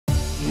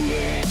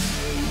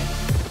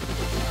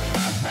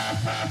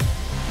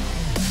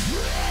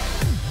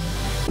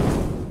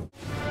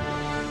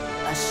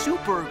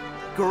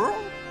girl?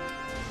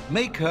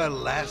 Make her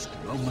last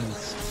moments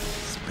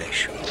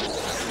special.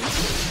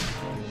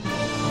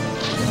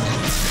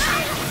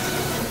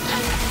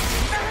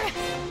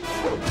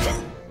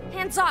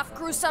 Hands off,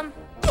 gruesome!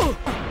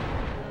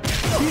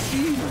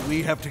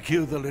 We have to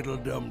kill the little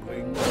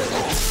dumpling.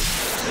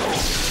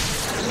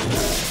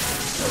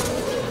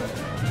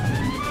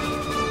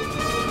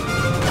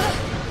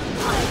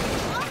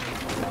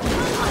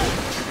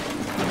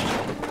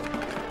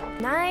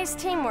 Nice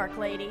teamwork,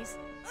 ladies.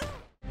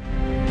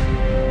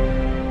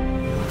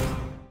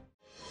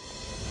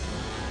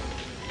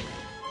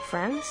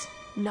 Friends?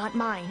 Not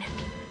mine.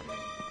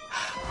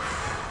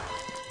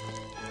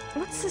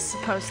 What's this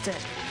supposed to...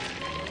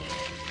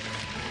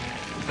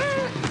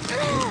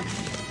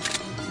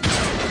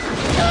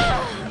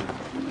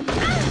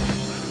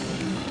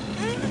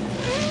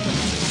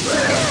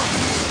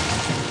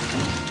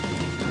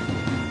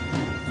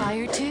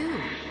 Fire 2.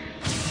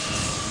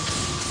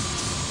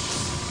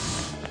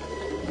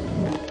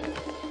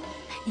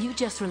 You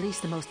just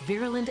released the most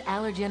virulent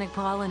allergenic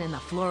pollen in the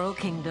floral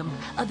kingdom.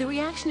 The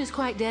reaction is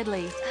quite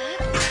deadly.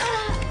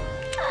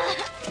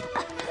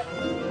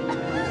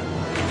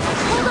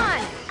 Hold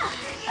on!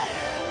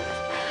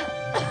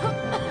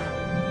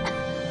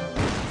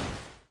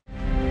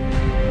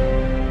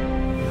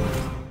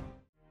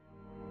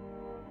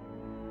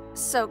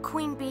 So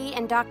Queen Bee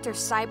and Dr.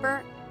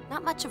 Cyber,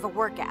 not much of a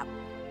workout.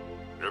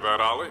 Hear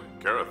that, Ollie?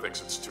 Kara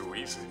thinks it's too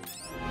easy.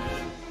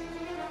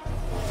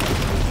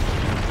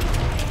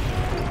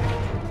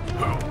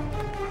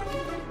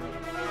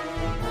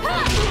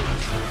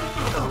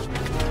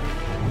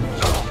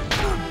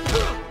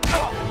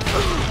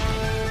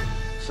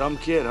 Some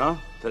kid, huh?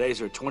 Today's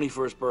her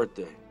 21st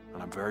birthday.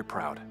 And I'm very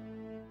proud.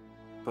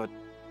 But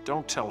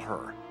don't tell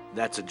her.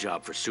 That's a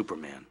job for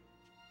Superman.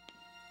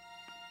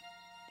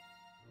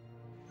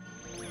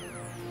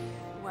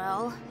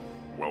 Well,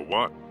 Well,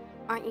 what?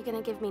 aren't you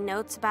gonna give me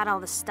notes about all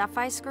the stuff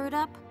I screwed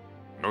up?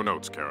 No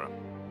notes, Kara.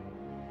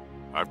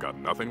 I've got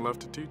nothing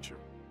left to teach you.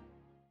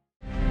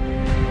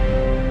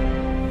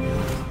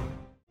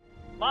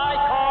 My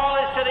call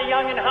is to the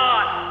young in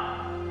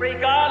heart,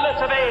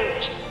 regardless of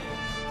age.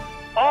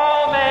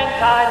 All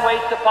mankind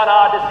waits upon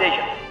our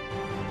decision.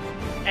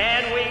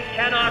 And we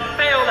cannot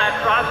fail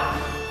that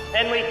trust,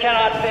 and we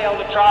cannot fail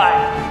to try.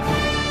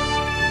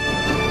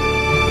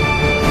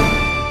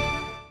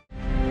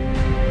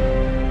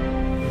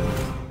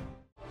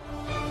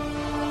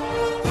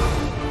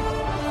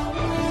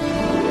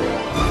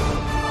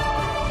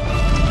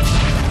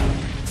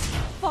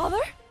 Father?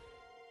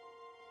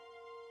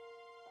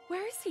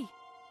 Where is he?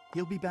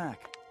 He'll be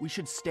back. We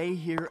should stay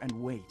here and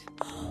wait.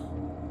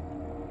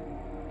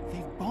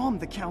 They've bombed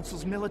the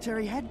Council's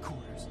military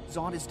headquarters.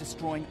 Zod is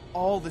destroying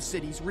all the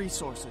city's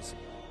resources.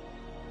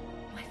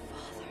 My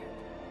father.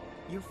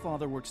 Your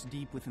father works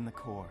deep within the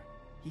core.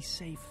 He's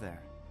safe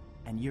there.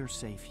 And you're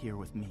safe here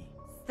with me.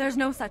 There's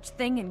no such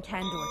thing in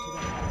Kandor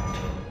today.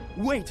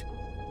 Wait!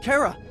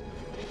 Kara!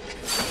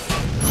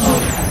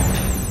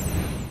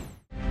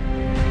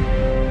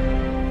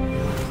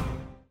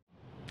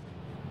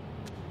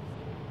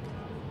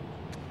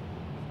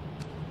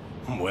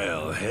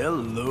 Well,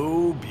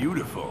 hello,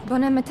 beautiful.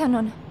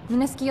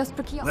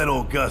 Let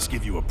old Gus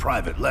give you a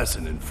private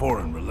lesson in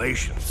foreign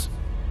relations.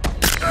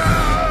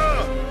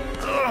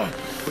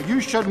 But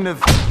you shouldn't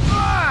have...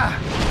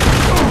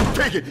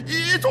 Take it.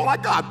 It's all I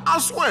got. I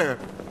swear.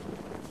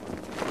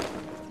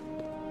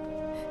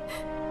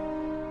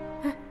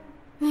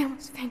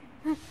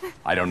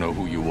 I don't know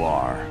who you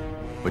are,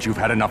 but you've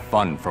had enough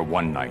fun for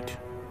one night.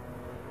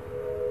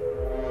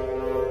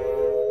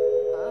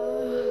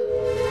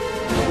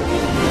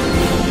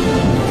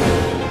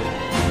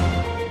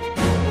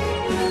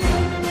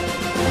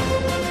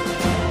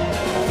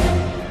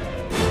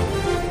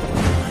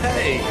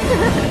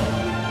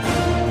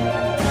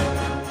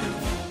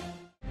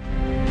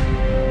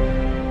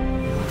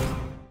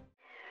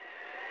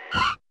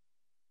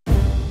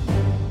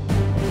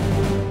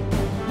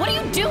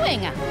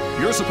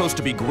 You're supposed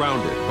to be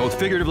grounded, both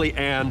figuratively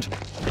and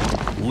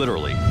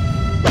literally.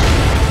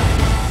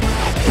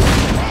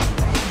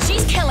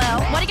 Jeez, Kilo,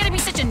 why are you gonna be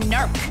such a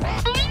nerk?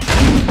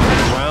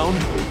 Ground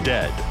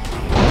dead.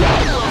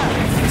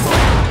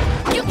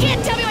 You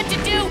can't tell me what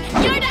to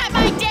do! You're not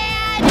my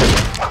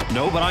dad!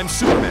 No, but I'm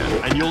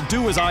Superman, and you'll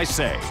do as I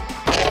say.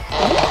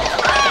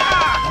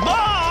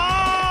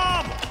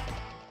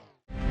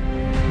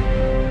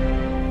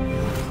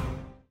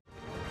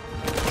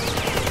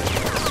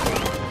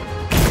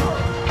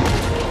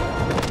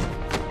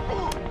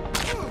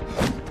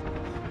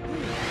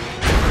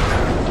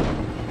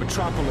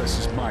 Metropolis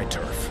is my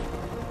turf.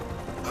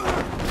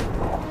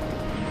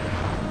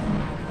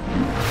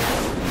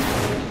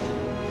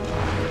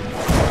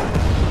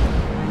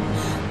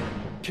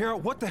 Kara,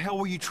 what the hell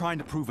were you trying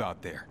to prove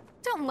out there?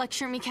 Don't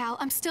lecture me, Cal.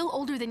 I'm still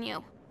older than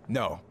you.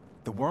 No,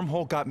 the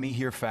wormhole got me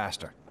here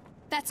faster.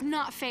 That's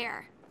not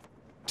fair.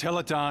 Tell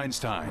it to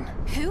Einstein.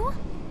 Who?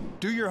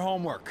 Do your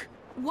homework.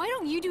 Why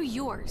don't you do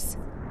yours?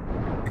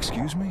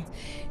 Excuse me?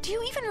 Do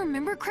you even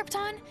remember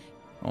Krypton?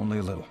 Only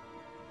a little.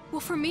 Well,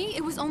 for me,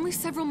 it was only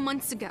several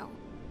months ago.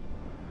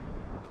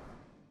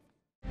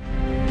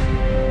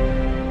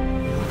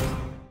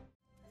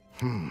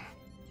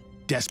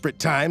 Desperate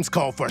times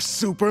call for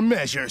super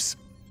measures.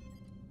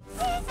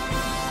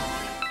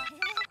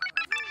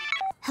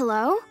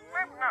 Hello?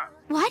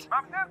 What?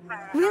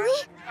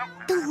 Really?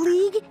 The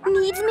League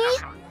needs me?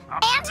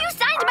 And you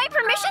signed my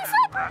permission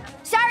slip?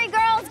 Sorry,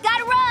 girls,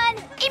 gotta run!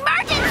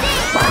 Emergency!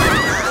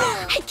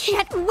 I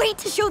can't wait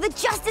to show the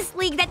Justice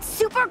League that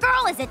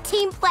Supergirl is a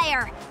team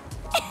player.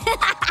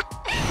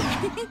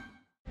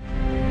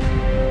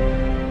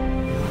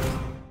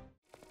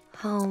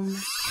 Home.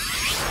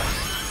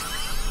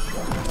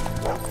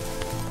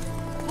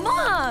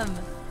 Mom!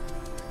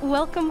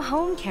 Welcome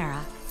home,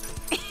 Kara.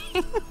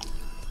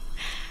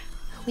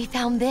 We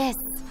found this.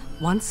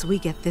 Once we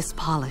get this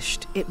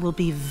polished, it will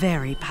be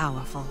very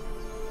powerful.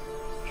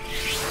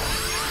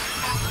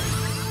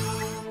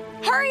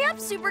 Hurry up,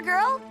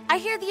 Supergirl! I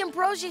hear the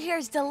ambrosia here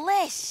is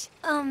delish.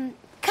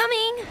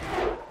 Coming.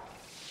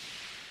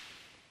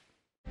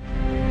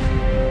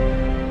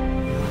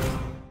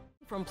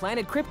 From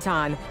planet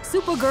Krypton,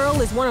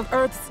 Supergirl is one of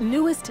Earth's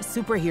newest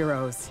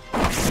superheroes.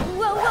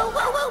 Whoa, whoa,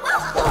 whoa, whoa,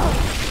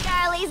 whoa!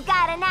 Charlie's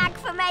got a knack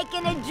for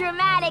making a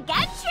dramatic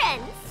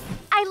entrance.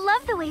 I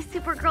love the way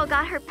Supergirl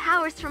got her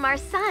powers from our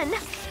sun.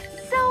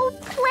 So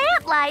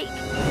plant-like.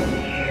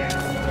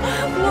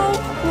 Whoa,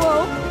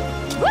 whoa.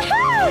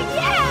 Woohoo!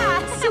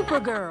 Yeah!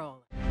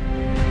 Supergirl.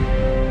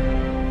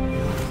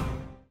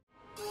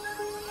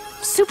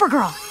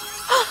 Supergirl!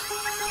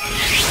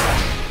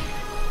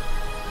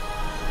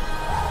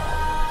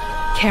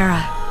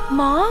 Kara.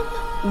 Mom?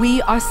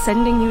 We are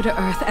sending you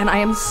to Earth, and I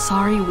am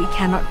sorry we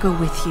cannot go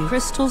with you.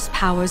 Crystal's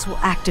powers will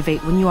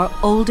activate when you are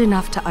old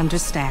enough to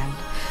understand.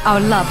 Our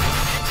love,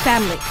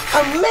 family.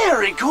 A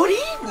merry good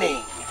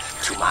evening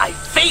to my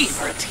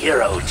favorite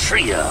hero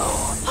trio.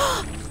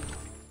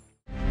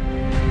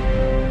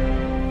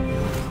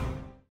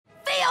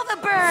 Feel the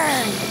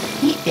burn!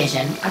 Heat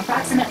vision,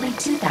 approximately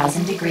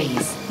 2,000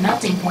 degrees.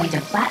 Melting point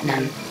of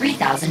platinum,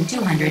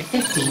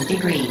 3,215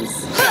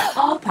 degrees.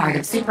 All part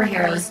of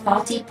superheroes'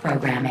 faulty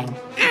programming.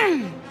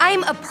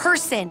 I'm a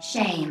person.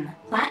 Shame.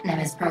 Platinum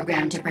is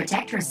programmed to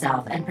protect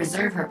herself and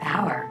preserve her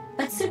power.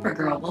 But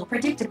Supergirl will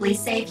predictably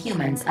save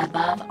humans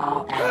above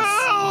all else.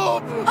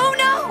 Oh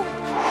no!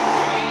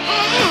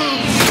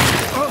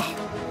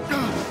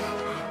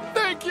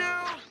 Thank you.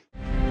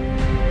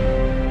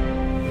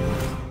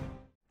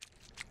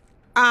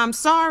 I'm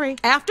sorry.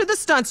 After the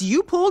stunts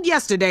you pulled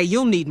yesterday,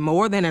 you'll need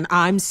more than an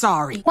I'm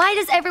sorry. Why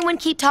does everyone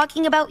keep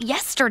talking about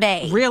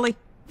yesterday? Really?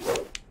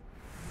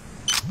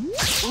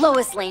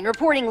 Lois Lane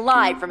reporting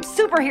live from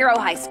Superhero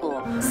High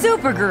School.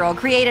 Supergirl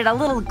created a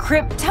little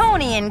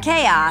Kryptonian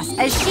chaos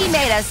as she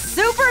made a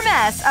super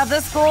mess of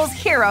the school's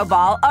Hero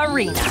Ball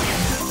arena.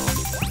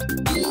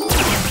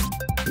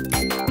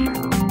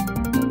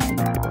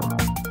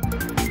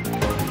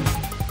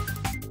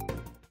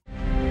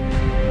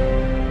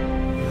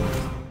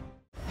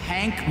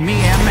 Hank,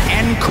 Miem,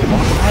 and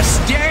Quadra's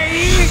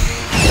Day!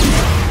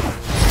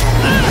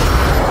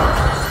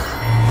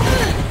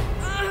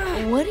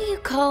 What do you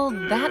call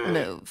that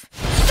move?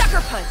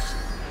 Sucker punch!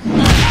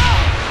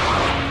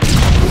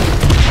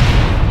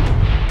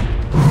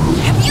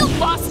 Have you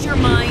lost your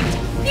mind?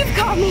 You've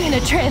caught me in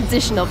a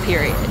transitional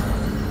period.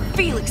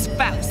 Felix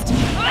Faust.